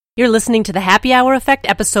You're listening to the Happy Hour Effect,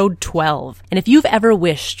 episode 12. And if you've ever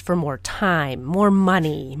wished for more time, more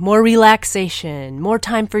money, more relaxation, more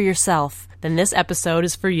time for yourself, then this episode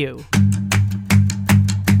is for you.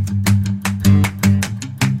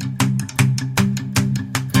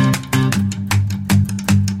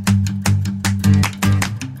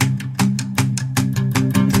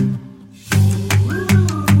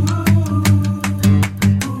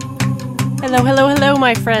 Hello,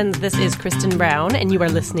 my friends. This is Kristen Brown, and you are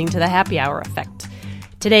listening to the Happy Hour Effect.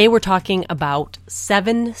 Today, we're talking about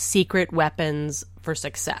 7 secret weapons for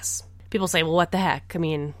success. People say, well, what the heck? I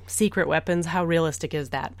mean, secret weapons, how realistic is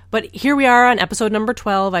that? But here we are on episode number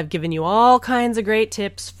 12. I've given you all kinds of great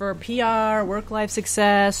tips for PR, work-life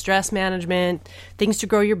success, stress management, things to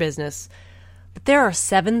grow your business. But there are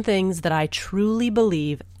 7 things that I truly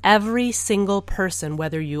believe every single person,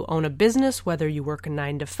 whether you own a business, whether you work a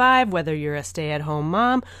 9 to 5, whether you're a stay-at-home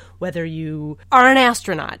mom, whether you are an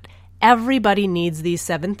astronaut, everybody needs these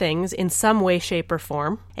 7 things in some way, shape, or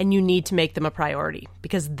form, and you need to make them a priority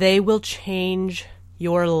because they will change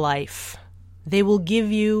your life. They will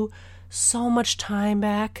give you so much time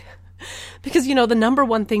back. Because, you know, the number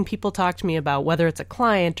one thing people talk to me about, whether it's a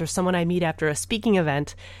client or someone I meet after a speaking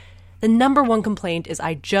event, the number one complaint is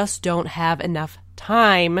I just don't have enough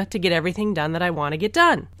time to get everything done that I want to get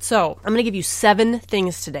done. So I'm going to give you 7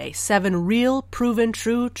 things today, 7 real, proven,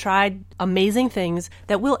 true, tried, amazing things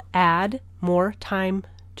that will add more time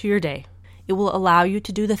to your day. It will allow you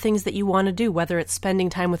to do the things that you want to do, whether it's spending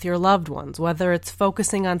time with your loved ones, whether it's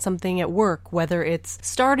focusing on something at work, whether it's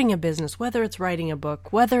starting a business, whether it's writing a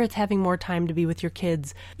book, whether it's having more time to be with your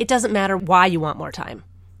kids. It doesn't matter why you want more time.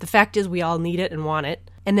 The fact is we all need it and want it.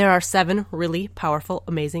 And there are 7 really powerful,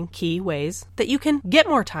 amazing, key ways that you can get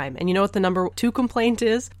more time. And you know what the number 2 complaint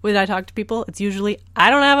is when I talk to people? It's usually,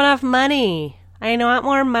 I don't have enough money. I want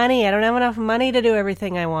more money. I don't have enough money to do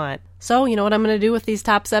everything I want. So you know what I'm going to do with these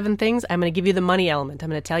top 7 things? I'm going to give you the money element. I'm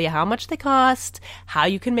going to tell you how much they cost, how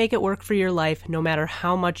you can make it work for your life, no matter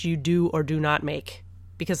how much you do or do not make.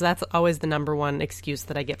 Because that's always the number one excuse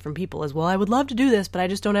that I get from people is, well, I would love to do this, but I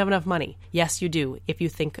just don't have enough money. Yes, you do, if you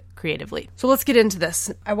think creatively. So let's get into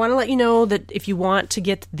this. I want to let you know that if you want to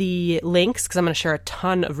get the links, because I'm going to share a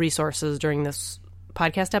ton of resources during this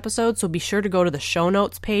podcast episode, so be sure to go to the show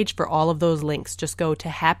notes page for all of those links. Just go to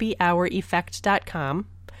happyhoureffect.com.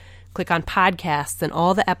 Click on podcasts, and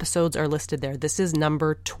all the episodes are listed there. This is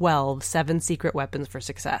number 12, 7 Secret Weapons for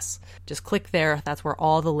Success. Just click there. That's where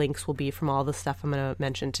all the links will be from all the stuff I'm going to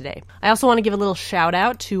mention today. I also want to give a little shout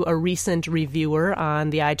out to a recent reviewer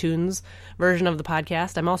on the iTunes version of the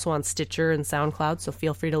podcast. I'm also on Stitcher and SoundCloud, so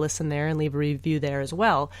feel free to listen there and leave a review there as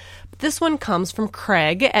well. But this one comes from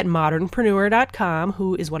Craig at modernpreneur.com,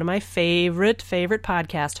 who is one of my favorite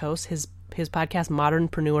podcast hosts. His podcast,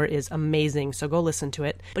 Modernpreneur, is amazing, so go listen to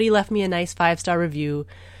it. But he left me a nice 5-star review.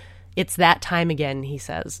 It's that time again, he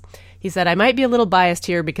says. He said, I might be a little biased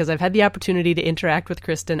here because I've had the opportunity to interact with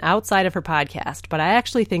Kristen outside of her podcast, but I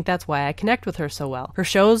actually think that's why I connect with her so well. Her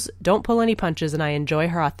shows don't pull any punches, and I enjoy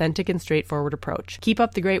her authentic and straightforward approach. Keep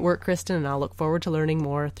up the great work, Kristen, and I'll look forward to learning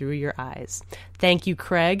more through your eyes. Thank you,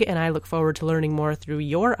 Craig, and I look forward to learning more through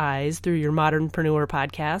your eyes, through your Modernpreneur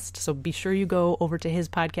podcast. So be sure you go over to his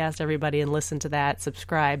podcast, everybody, and listen to that,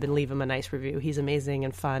 subscribe, and leave him a nice review. He's amazing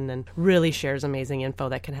and fun and really shares amazing info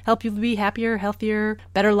that can help you be happier, healthier,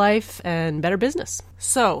 better life, and better business.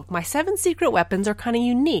 So my 7 secret weapons are kind of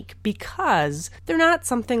unique because they're not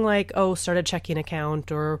something like, oh, start a checking account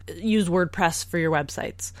or use WordPress for your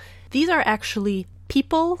websites. These are actually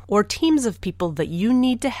people or teams of people that you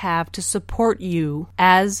need to have to support you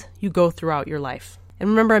as you go throughout your life. And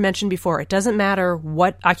remember, I mentioned before, it doesn't matter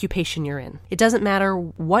what occupation you're in. It doesn't matter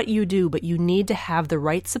what you do, but you need to have the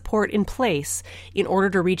right support in place in order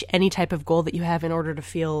to reach any type of goal that you have, in order to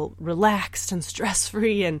feel relaxed and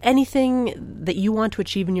stress-free, and anything that you want to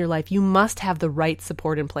achieve in your life, you must have the right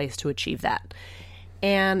support in place to achieve that.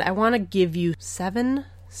 And I want to give you 7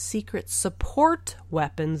 secret support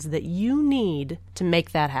weapons that you need to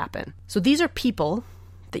make that happen. So these are people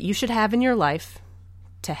that you should have in your life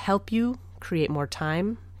to help you create more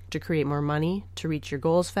time, to create more money, to reach your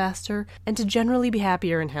goals faster, and to generally be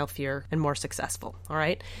happier and healthier and more successful. All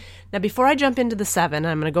right? Now, before I jump into the 7,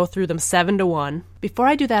 I'm going to go through them 7 to 1. Before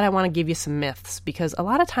I do that, I want to give you some myths, because a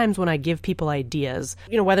lot of times when I give people ideas,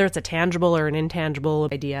 whether it's a tangible or an intangible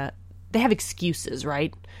idea, they have excuses,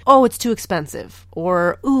 right? Oh, it's too expensive.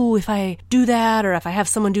 Or, ooh, if I do that, or if I have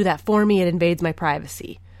someone do that for me, it invades my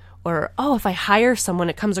privacy. Or, oh, if I hire someone,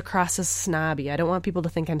 it comes across as snobby. I don't want people to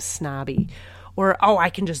think I'm snobby. Or, oh, I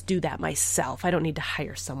can just do that myself. I don't need to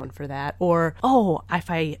hire someone for that. Or, oh, if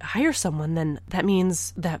I hire someone, then that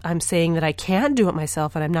means that I'm saying that I can't do it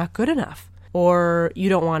myself and I'm not good enough. Or you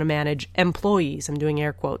don't want to manage employees. I'm doing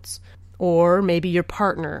air quotes. Or maybe your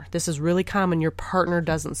partner. This is really common. Your partner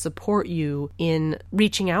doesn't support you in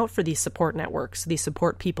reaching out for these support networks, these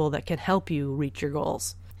support people that can help you reach your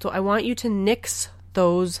goals. So I want you to nix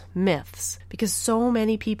those myths, because so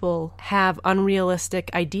many people have unrealistic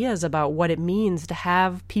ideas about what it means to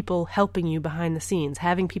have people helping you behind the scenes,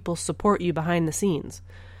 having people support you behind the scenes.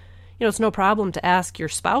 You know, it's no problem to ask your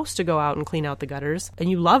spouse to go out and clean out the gutters, and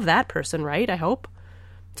you love that person, right? I hope.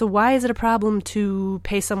 So why is it a problem to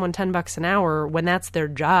pay someone $10 an hour when that's their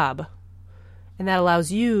job? And that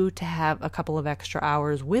allows you to have a couple of extra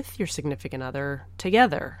hours with your significant other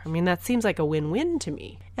together. I mean, that seems like a win-win to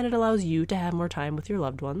me. And it allows you to have more time with your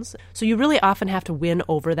loved ones. So you really often have to win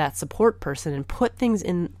over that support person and put things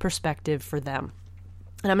in perspective for them.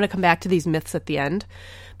 And I'm going to come back to these myths at the end,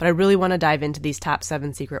 but I really want to dive into these top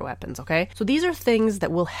 7 secret weapons, okay? So these are things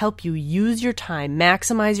that will help you use your time,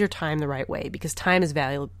 maximize your time the right way, because time is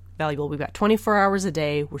valuable. We've got 24 hours a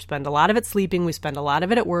day. We spend a lot of it sleeping. We spend a lot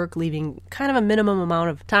of it at work, leaving kind of a minimum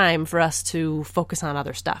amount of time for us to focus on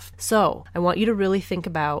other stuff. So I want you to really think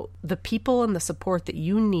about the people and the support that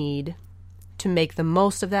you need to make the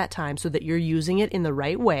most of that time so that you're using it in the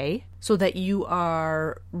right way, so that you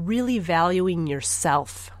are really valuing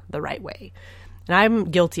yourself the right way. And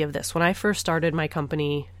I'm guilty of this. When I first started my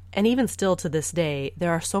company, and even still to this day,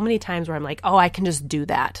 there are so many times where I'm like, oh, I can just do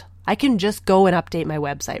that. I can just go and update my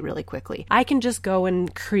website really quickly. I can just go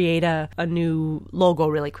and create a new logo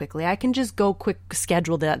really quickly. I can just go quick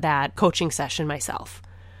schedule that coaching session myself.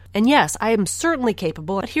 And yes, I am certainly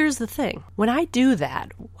capable, but here's the thing. When I do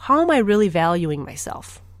that, how am I really valuing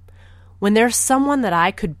myself? When there's someone that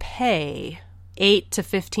I could pay $8 to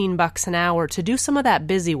 $15 an hour to do some of that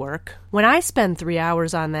busy work, when I spend 3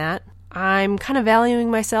 hours on that, I'm kind of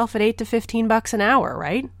valuing myself at $8 to $15 an hour,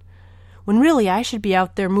 right? When really I should be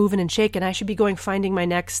out there moving and shaking. I should be going finding my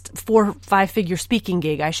next 4-5-figure speaking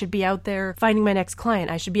gig. I should be out there finding my next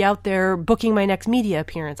client. I should be out there booking my next media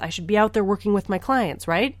appearance. I should be out there working with my clients,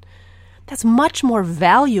 right? That's much more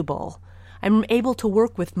valuable. I'm able to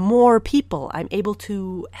work with more people. I'm able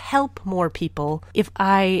to help more people if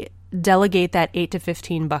I delegate that $8 to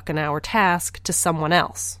 $15 an hour task to someone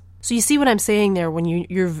else. So you see what I'm saying there when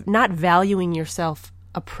you're not valuing yourself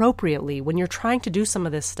appropriately, when you're trying to do some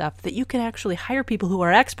of this stuff, that you can actually hire people who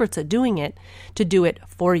are experts at doing it to do it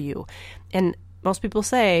for you. And most people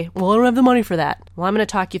say, well, I don't have the money for that. Well, I'm going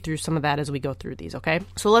to talk you through some of that as we go through these, okay?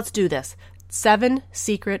 So let's do this. 7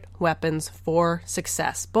 secret weapons for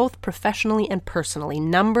success, both professionally and personally.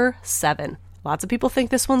 Number 7. Lots of people think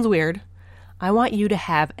this one's weird. I want you to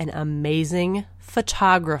have an amazing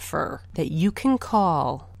photographer that you can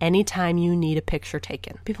call anytime you need a picture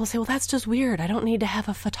taken. People say, well, that's just weird. I don't need to have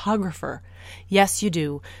a photographer. Yes, you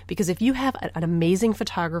do. Because if you have an amazing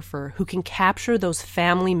photographer who can capture those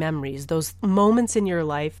family memories, those moments in your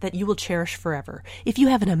life that you will cherish forever, if you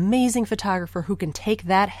have an amazing photographer who can take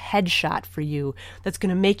that headshot for you, that's going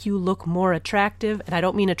to make you look more attractive, and I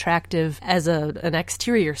don't mean attractive as an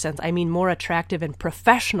exterior sense, I mean more attractive and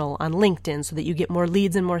professional on LinkedIn so that you get more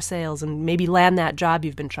leads and more sales and maybe land that job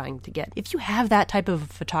you've been trying to get. If you have that type of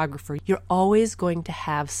photographer, you're always going to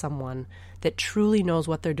have someone that truly knows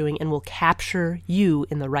what they're doing and will capture you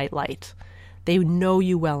in the right light. They know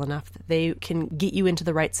you well enough that they can get you into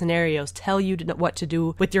the right scenarios, tell you what to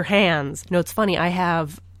do with your hands. You know, it's funny, I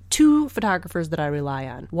have 2 photographers that I rely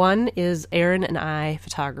on. One is Erin and I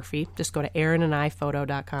Photography. Just go to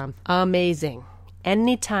erinandiphoto.com. Amazing.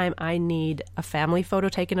 Anytime I need a family photo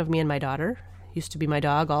taken of me and my daughter, used to be my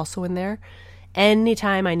dog also in there,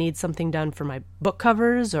 anytime I need something done for my book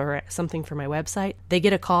covers or something for my website, they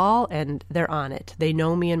get a call and they're on it. They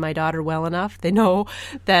know me and my daughter well enough. They know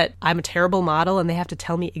that I'm a terrible model and they have to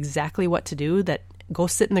tell me exactly what to do, that go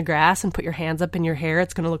sit in the grass and put your hands up in your hair.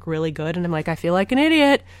 It's going to look really good. And I'm like, I feel like an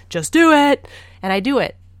idiot. Just do it. And I do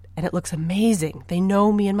it. And it looks amazing. They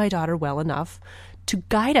know me and my daughter well enough to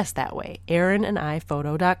guide us that way.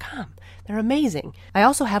 erinandiphoto.com. They're amazing. I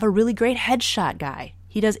also have a really great headshot guy.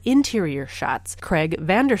 He does interior shots, Craig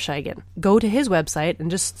Vanderscheigen. Go to his website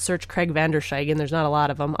and just search Craig Vanderscheigen. There's not a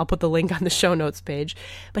lot of them. I'll put the link on the show notes page.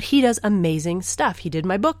 But he does amazing stuff. He did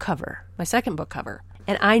my book cover, my second book cover.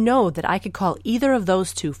 And I know that I could call either of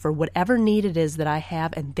those 2 for whatever need it is that I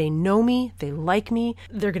have, and they know me, they like me,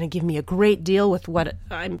 they're going to give me a great deal with what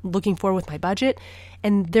I'm looking for with my budget,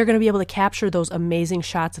 and they're going to be able to capture those amazing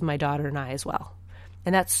shots of my daughter and I as well.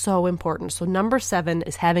 And that's so important. So number 7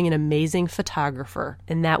 is having an amazing photographer,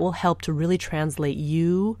 and that will help to really translate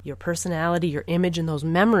you, your personality, your image, and those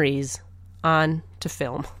memories on to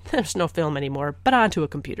film. There's no film anymore, but onto a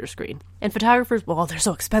computer screen. And photographers, well, they're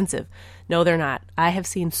so expensive. No, they're not. I have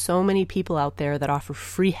seen so many people out there that offer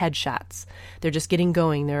free headshots. They're just getting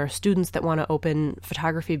going. There are students that want to open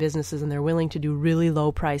photography businesses and they're willing to do really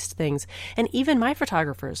low-priced things. And even my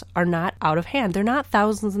photographers are not out of hand. They're not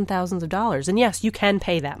thousands and thousands of dollars. And yes, you can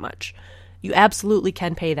pay that much. You absolutely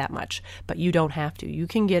can pay that much, but you don't have to. You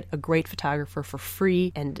can get a great photographer for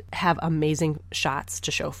free and have amazing shots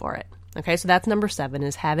to show for it. Okay, so that's number 7,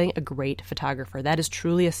 is having a great photographer. That is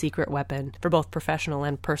truly a secret weapon for both professional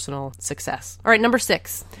and personal success. All right, number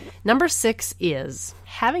 6. Number 6 is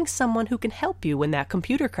having someone who can help you when that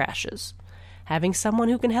computer crashes. Having someone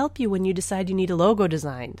who can help you when you decide you need a logo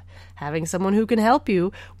designed. Having someone who can help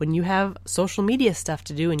you when you have social media stuff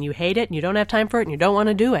to do and you hate it and you don't have time for it and you don't want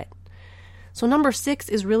to do it. So number 6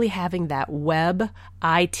 is really having that web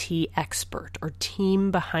IT expert or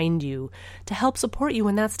team behind you to help support you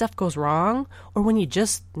when that stuff goes wrong or when you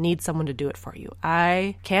just need someone to do it for you.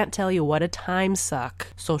 I can't tell you what a time suck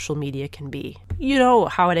social media can be. You know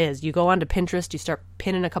how it is. You go onto Pinterest, you start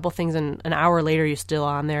pinning a couple things, and an hour later you're still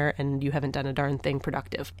on there and you haven't done a darn thing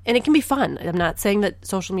productive. And it can be fun. I'm not saying that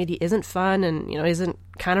social media isn't fun and, isn't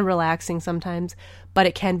kind of relaxing sometimes, but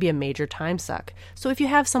it can be a major time suck. So if you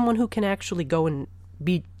have someone who can actually go and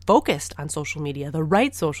be focused on social media, the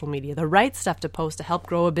right stuff to post to help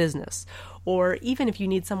grow a business, or even if you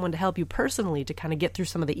need someone to help you personally to kind of get through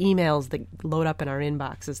some of the emails that load up in our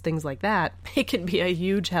inboxes, things like that, it can be a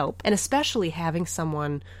huge help. And especially having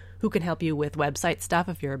someone who can help you with website stuff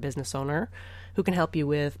if you're a business owner, who can help you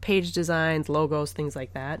with page designs, logos, things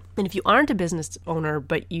like that. And if you aren't a business owner,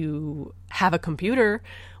 but you have a computer,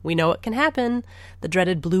 we know it can happen. The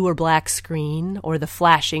dreaded blue or black screen, or the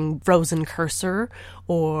flashing frozen cursor,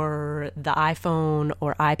 or the iPhone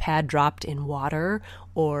or iPad dropped in water,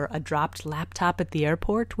 or a dropped laptop at the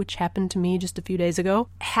airport, which happened to me just a few days ago.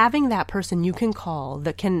 Having that person you can call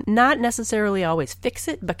that can not necessarily always fix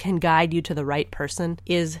it, but can guide you to the right person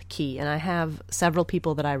is key. And I have several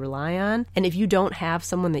people that I rely on. And if you don't have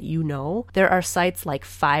someone that you know, there are sites like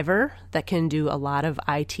Fiverr that can do a lot of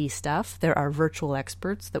IT stuff. There are virtual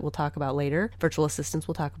experts that we'll talk about later, virtual assistants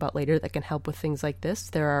we'll talk about later, that can help with things like this.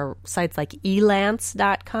 There are sites like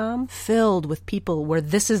elance.com filled with people where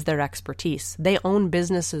this is their expertise. They own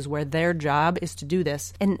businesses where their job is to do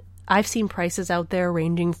this. And I've seen prices out there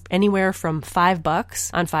ranging anywhere from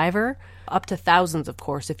 $5 on Fiverr up to thousands, of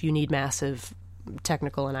course, if you need massive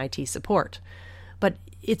technical and IT support. But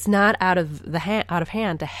it's not out of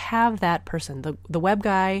hand to have that person. The web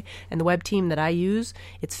guy and the web team that I use,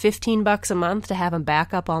 it's $15 a month to have them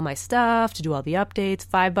back up all my stuff, to do all the updates,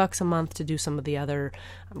 $5 a month to do some of the other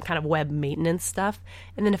kind of web maintenance stuff.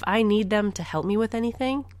 And then if I need them to help me with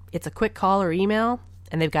anything, it's a quick call or email,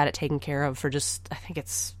 and they've got it taken care of for just, I think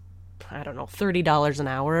it's, $30 an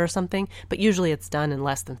hour or something. But usually it's done in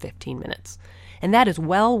less than 15 minutes. And that is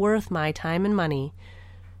well worth my time and money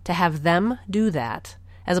to have them do that,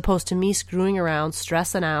 as opposed to me screwing around,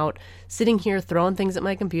 stressing out, sitting here throwing things at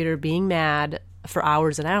my computer, being mad for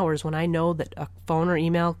hours and hours when I know that a phone or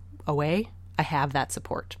email away, I have that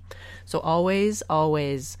support. So always,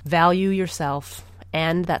 always value yourself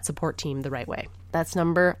and that support team the right way. That's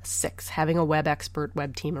number 6, having a web expert,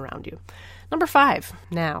 web team around you. Number 5,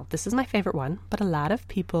 now, this is my favorite one, but a lot of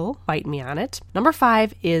people fight me on it. Number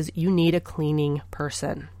 5 is you need a cleaning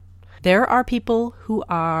person. There are people who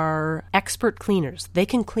are expert cleaners. They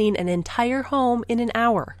can clean an entire home in an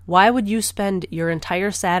hour. Why would you spend your entire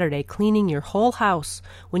Saturday cleaning your whole house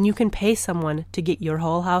when you can pay someone to get your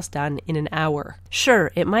whole house done in an hour?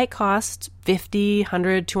 Sure, it might cost $50,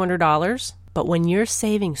 $100, $200, but when you're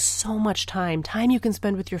saving so much time you can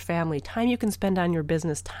spend with your family, time you can spend on your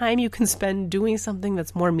business, time you can spend doing something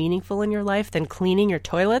that's more meaningful in your life than cleaning your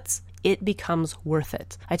toilets, it becomes worth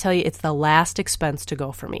it. I tell you, it's the last expense to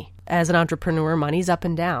go for me. As an entrepreneur, money's up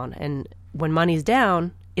and down. And when money's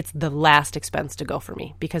down, it's the last expense to go for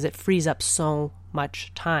me because it frees up so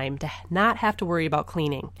much time to not have to worry about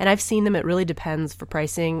cleaning. And I've seen them. It really depends for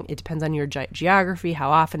pricing. It depends on your geography, how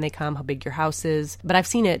often they come, how big your house is. But I've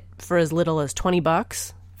seen it for as little as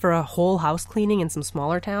 $20 for a whole house cleaning in some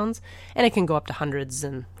smaller towns, and it can go up to hundreds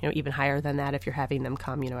and even higher than that if you're having them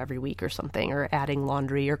come every week or something, or adding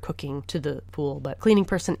laundry or cooking to the pool. But cleaning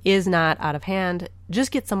person is not out of hand. Just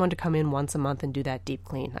get someone to come in once a month and do that deep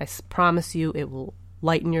clean. I promise you it will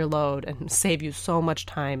lighten your load and save you so much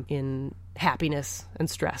time in happiness and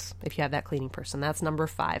stress if you have that cleaning person. That's number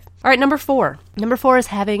 5. All right, number 4. Number 4 is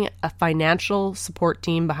having a financial support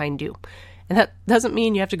team behind you. And that doesn't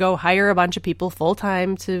mean you have to go hire a bunch of people full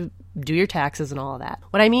time to do your taxes and all of that.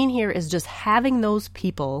 What I mean here is just having those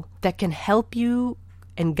people that can help you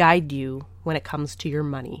and guide you when it comes to your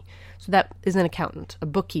money. So that is an accountant, a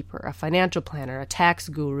bookkeeper, a financial planner, a tax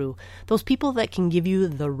guru, those people that can give you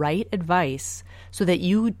the right advice so that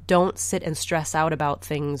you don't sit and stress out about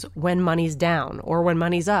things when money's down or when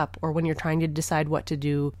money's up or when you're trying to decide what to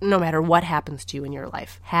do, no matter what happens to you in your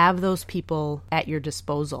life. Have those people at your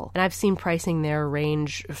disposal. And I've seen pricing there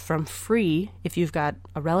range from free, if you've got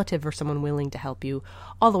a relative or someone willing to help you,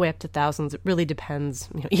 all the way up to thousands. It really depends,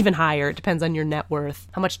 even higher. It depends on your net worth,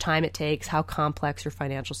 how much time it takes, how complex your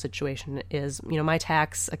financial situation is. My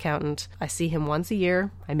tax accountant, I see him once a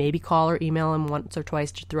year. I maybe call or email him once or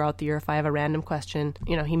twice throughout the year if I have a random question.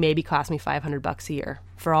 He maybe cost me $500 a year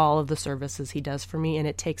for all of the services he does for me. And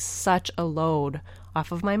it takes such a load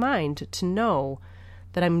off of my mind to know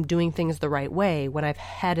that I'm doing things the right way when I've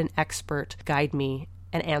had an expert guide me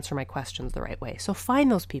and answer my questions the right way. So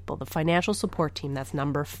find those people, the financial support team. That's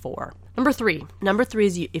number 4. Number three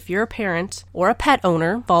is if you're a parent or a pet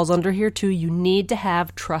owner, falls under here too, you need to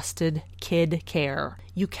have trusted kid care.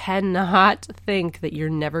 You cannot think that you're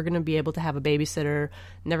never going to be able to have a babysitter,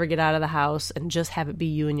 never get out of the house, and just have it be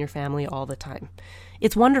you and your family all the time.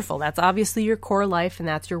 It's wonderful. That's obviously your core life and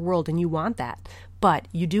that's your world, and you want that. But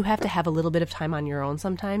you do have to have a little bit of time on your own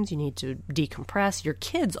sometimes. You need to decompress. Your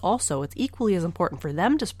kids also, it's equally as important for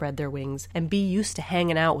them to spread their wings and be used to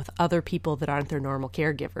hanging out with other people that aren't their normal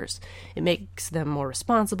caregivers. It makes them more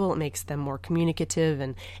responsible. It makes them more communicative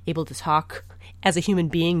and able to talk as a human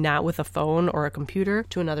being, not with a phone or a computer,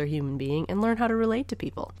 to another human being, and learn how to relate to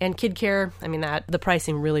people. And kid care, the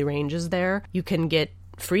pricing really ranges there. You can get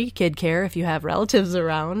free kid care if you have relatives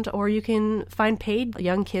around, or you can find paid.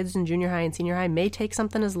 Young kids in junior high and senior high may take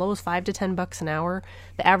something as low as $5 to $10 an hour.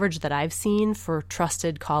 The average that I've seen for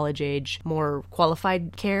trusted college age, more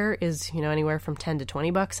qualified care is, anywhere from $10 to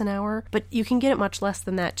 $20 an hour. But you can get it much less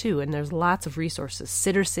than that too. And there's lots of resources.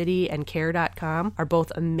 Sittercity and care.com are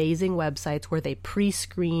both amazing websites where they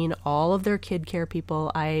pre-screen all of their kid care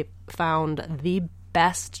people. I found the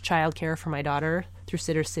best childcare for my daughter through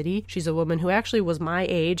Sittercity. She's a woman who actually was my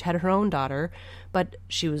age, had her own daughter, but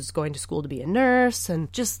she was going to school to be a nurse, and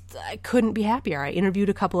I couldn't be happier. I interviewed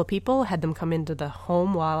a couple of people, had them come into the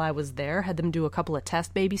home while I was there, had them do a couple of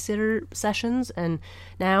test babysitter sessions, and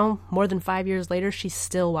now, more than 5 years later, she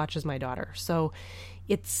still watches my daughter. So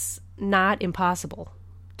it's not impossible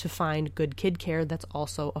to find good kid care that's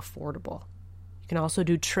also affordable. You can also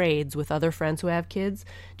do trades with other friends who have kids,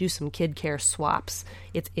 do some kid care swaps.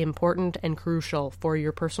 It's important and crucial for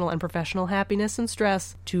your personal and professional happiness and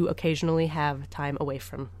stress to occasionally have time away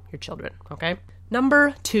from your children, okay?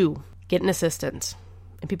 Number 2, get an assistant.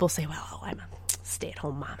 And people say, well, I'm a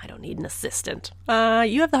stay-at-home mom. I don't need an assistant.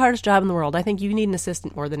 You have the hardest job in the world. I think you need an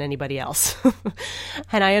assistant more than anybody else.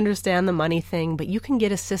 And I understand the money thing, but you can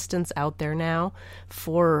get assistants out there now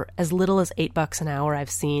for as little as $8 an hour. I've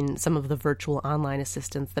seen some of the virtual online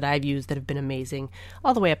assistants that I've used that have been amazing,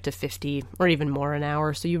 all the way up to $50 or even more an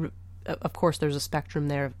hour. So of course, there's a spectrum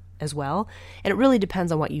there as well. And it really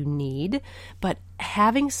depends on what you need. But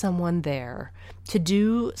having someone there to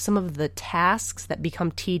do some of the tasks that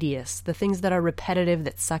become tedious, the things that are repetitive,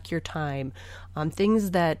 that suck your time,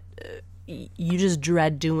 things that you just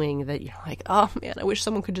dread doing, that you're like, oh man, I wish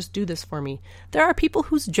someone could just do this for me. There are people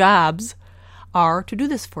whose jobs are to do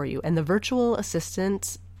this for you. And the virtual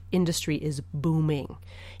assistant industry is booming.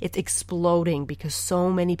 It's exploding because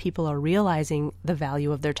so many people are realizing the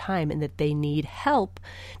value of their time and that they need help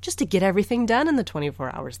just to get everything done in the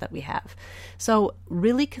 24 hours that we have. So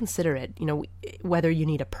really consider it, whether you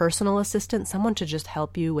need a personal assistant, someone to just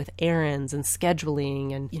help you with errands and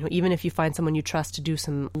scheduling, and, even if you find someone you trust to do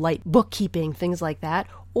some light bookkeeping, things like that,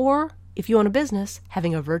 or if you own a business,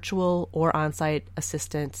 having a virtual or on-site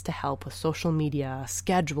assistant to help with social media,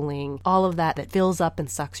 scheduling, all of that fills up and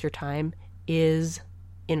sucks your time is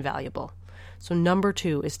invaluable. So number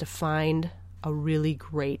 2 is to find a really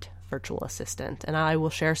great virtual assistant. And I will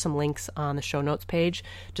share some links on the show notes page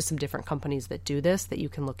to some different companies that do this that you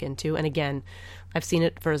can look into. And again, I've seen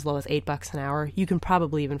it for as low as $8 an hour. You can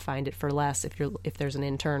probably even find it for less if there's an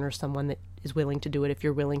intern or someone that is willing to do it, if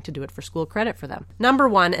you're willing to do it for school credit for them. Number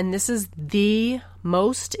 1, and this is the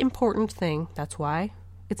most important thing, that's why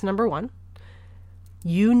it's number 1,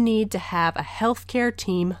 you need to have a healthcare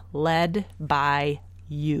team led by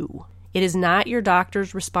you. It is not your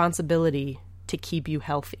doctor's responsibility to keep you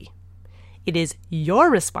healthy. It is your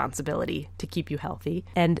responsibility to keep you healthy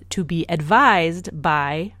and to be advised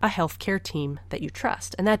by a healthcare team that you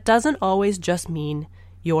trust. And that doesn't always just mean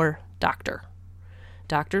your doctor.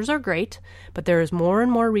 Doctors are great, but there is more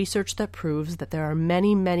and more research that proves that there are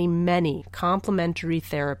many, many, many complementary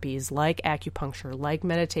therapies like acupuncture, like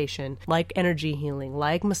meditation, like energy healing,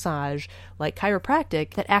 like massage, like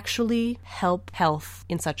chiropractic that actually help health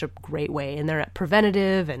in such a great way. And they're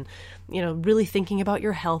preventative and, really thinking about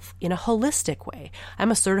your health in a holistic way.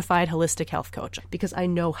 I'm a certified holistic health coach because I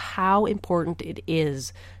know how important it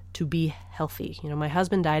is to be healthy. My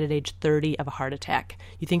husband died at age 30 of a heart attack.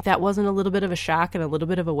 You think that wasn't a little bit of a shock and a little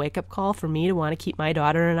bit of a wake-up call for me to want to keep my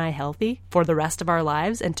daughter and I healthy for the rest of our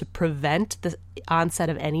lives and to prevent the onset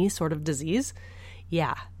of any sort of disease?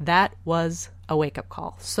 Yeah, that was a wake-up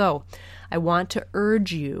call. So I want to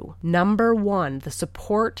urge you, number one, the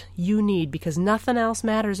support you need, because nothing else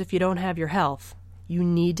matters if you don't have your health. You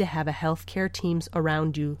need to have a healthcare team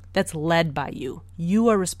around you that's led by you. You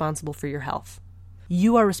are responsible for your health.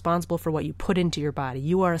 You are responsible for what you put into your body.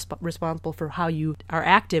 You are responsible for how you are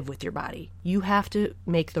active with your body. You have to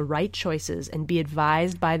make the right choices and be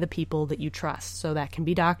advised by the people that you trust. So that can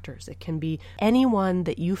be doctors. It can be anyone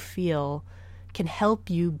that you feel can help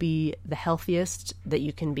you be the healthiest that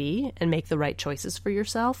you can be and make the right choices for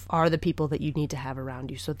yourself are the people that you need to have around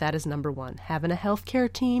you. So that is number one, having a healthcare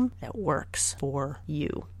team that works for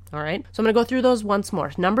you. All right. So I'm going to go through those once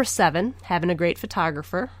more. Number 7, having a great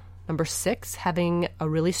photographer. Number 6, having a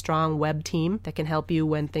really strong web team that can help you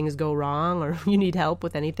when things go wrong or you need help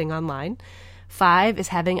with anything online. 5 is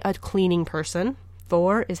having a cleaning person.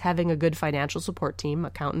 4 is having a good financial support team,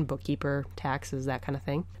 accountant, bookkeeper, taxes, that kind of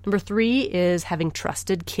thing. Number 3 is having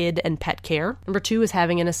trusted kid and pet care. Number 2 is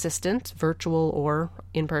having an assistant, virtual or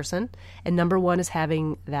in person. And number 1 is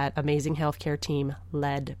having that amazing healthcare team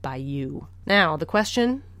led by you. Now, the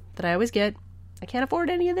question that I always get, I can't afford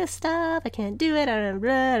any of this stuff. I can't do it.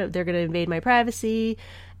 They're going to invade my privacy.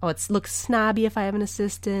 Oh, it looks snobby if I have an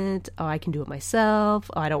assistant. Oh, I can do it myself.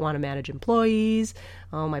 Oh, I don't want to manage employees.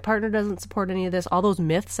 Oh, my partner doesn't support any of this. All those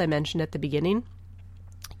myths I mentioned at the beginning.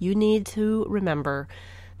 You need to remember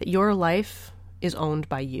that your life is owned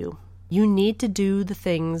by you. You need to do the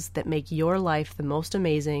things that make your life the most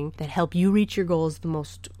amazing, that help you reach your goals the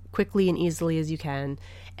most quickly and easily as you can,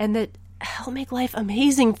 and that help make life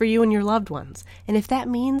amazing for you and your loved ones. And if that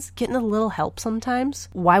means getting a little help sometimes,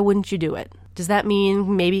 why wouldn't you do it? Does that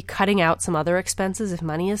mean maybe cutting out some other expenses if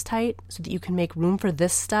money is tight so that you can make room for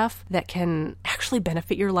this stuff that can actually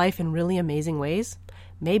benefit your life in really amazing ways?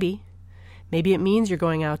 Maybe. Maybe it means you're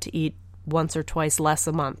going out to eat once or twice less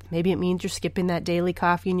a month. Maybe it means you're skipping that daily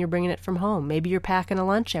coffee and you're bringing it from home. Maybe you're packing a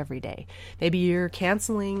lunch every day. Maybe you're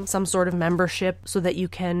canceling some sort of membership so that you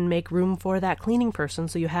can make room for that cleaning person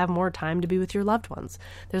so you have more time to be with your loved ones.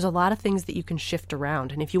 There's a lot of things that you can shift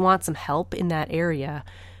around. And if you want some help in that area,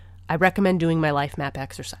 I recommend doing my life map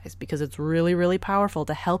exercise because it's really, really powerful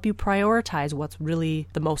to help you prioritize what's really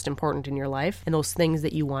the most important in your life and those things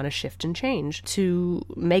that you want to shift and change to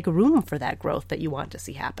make room for that growth that you want to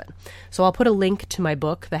see happen. So I'll put a link to my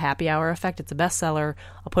book, The Happy Hour Effect. It's a bestseller.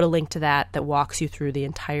 I'll put a link to that walks you through the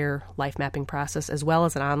entire life mapping process, as well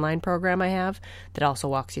as an online program I have that also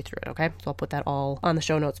walks you through it, okay? So I'll put that all on the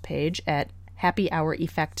show notes page at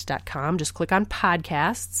happyhoureffect.com. Just click on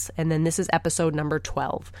podcasts, and then this is episode number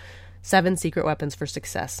 12. 7 Secret Weapons for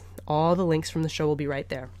Success. All the links from the show will be right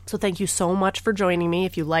there. So thank you so much for joining me.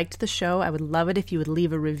 If you liked the show, I would love it if you would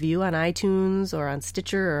leave a review on iTunes or on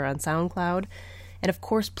Stitcher or on SoundCloud. And of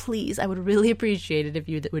course, please, I would really appreciate it if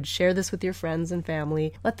you would share this with your friends and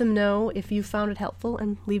family. Let them know if you found it helpful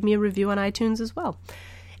and leave me a review on iTunes as well.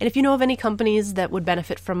 And if you know of any companies that would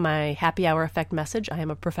benefit from my Happy Hour Effect message, I am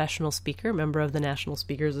a professional speaker, member of the National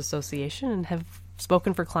Speakers Association, and have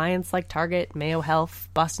spoken for clients like Target, Mayo Health,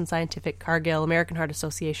 Boston Scientific, Cargill, American Heart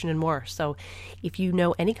Association, and more. So if you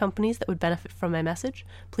know any companies that would benefit from my message,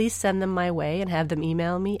 please send them my way and have them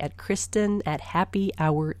email me at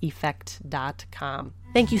kristen@happyhoureffect.com.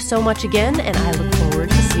 Thank you so much again, and I look forward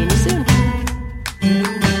to seeing you soon.